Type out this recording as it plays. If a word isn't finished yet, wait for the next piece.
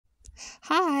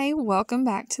Hi, welcome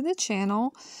back to the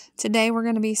channel. Today we're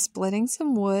going to be splitting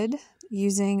some wood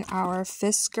using our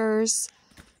Fiskars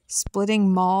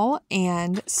splitting maul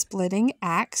and splitting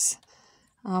axe.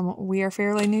 We are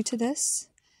fairly new to this,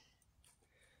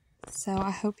 so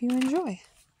I hope you enjoy.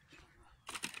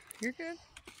 You're good.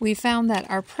 We found that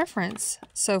our preference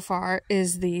so far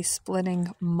is the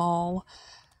splitting maul.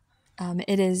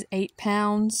 It is 8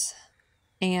 pounds,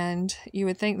 and you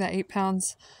would think that 8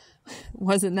 pounds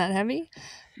wasn't that heavy,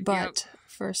 but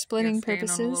for splitting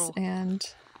purposes and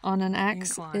on an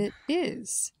axe, it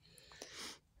is.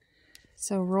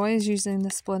 So Roy is using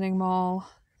the splitting maul.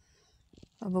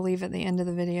 I believe at the end of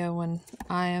the video when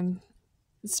I am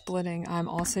splitting, I'm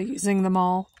also using the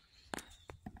maul.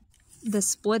 The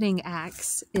splitting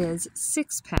axe is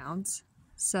 6 pounds,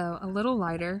 so a little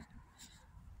lighter.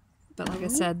 But like I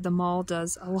said, the maul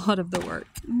does a lot of the work.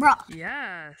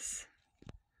 Yes.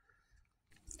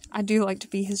 I do like to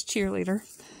be his cheerleader,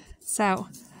 so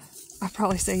I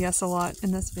probably say yes a lot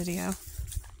in this video.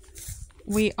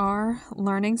 We are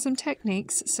learning some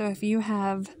techniques, so if you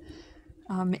have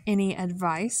any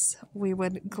advice, we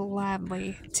would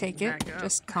gladly take it.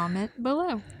 Just comment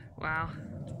below. Wow.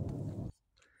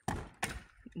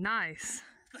 Nice.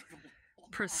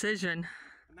 Precision.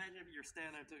 Imagine if you're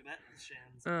standing there and took that in the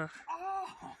shins. Ugh. Oh!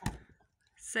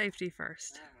 Safety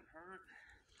first. That would hurt.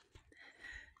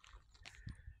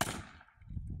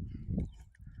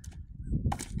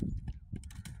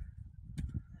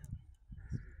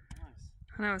 Nice.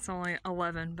 I know it's only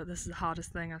 11, but this is the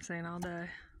hottest thing I've seen all day.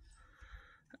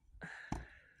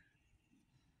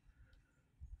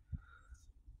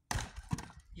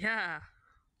 Yeah.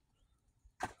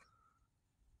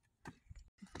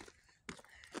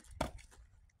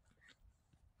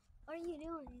 What are you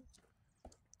doing?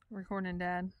 Recording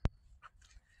Dad.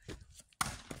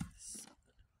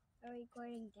 Are we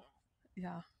recording Dad?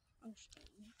 Yeah. I'm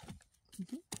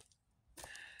kidding.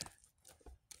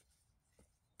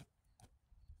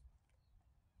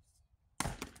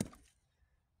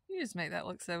 You just make that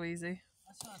look so easy.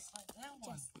 That's what I said. That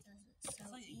one. Just does it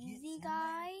so like it easy, gets in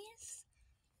guys.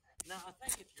 Now, I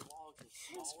think if your logs are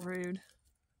It's smaller, rude.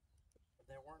 if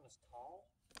they weren't as tall,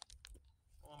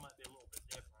 well, it might be a little bit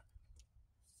different.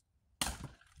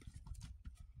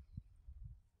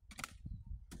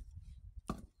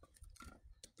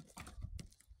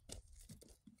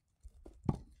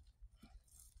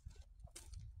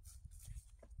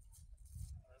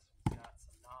 This one's got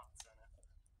some knots in it.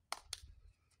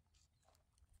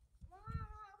 Mom,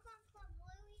 how come the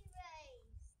blue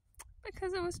erased?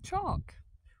 Because it was chalk.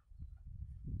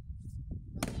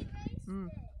 Who erased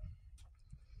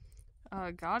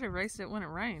it? God erased it when it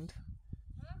rained.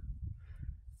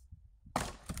 Huh?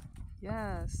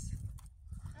 Yes.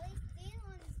 At least these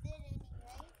ones didn't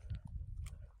erase.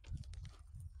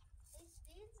 At least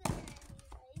these didn't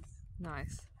erase.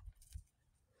 Nice.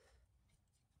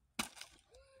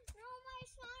 No, my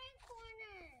slime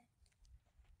corner.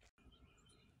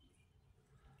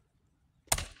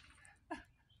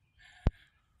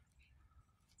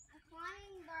 I'm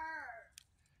climbing dirt.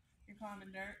 You're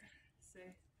climbing dirt.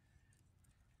 See.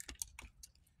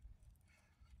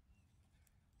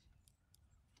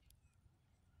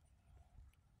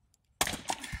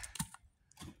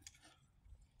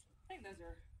 I think those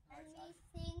are And these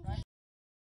things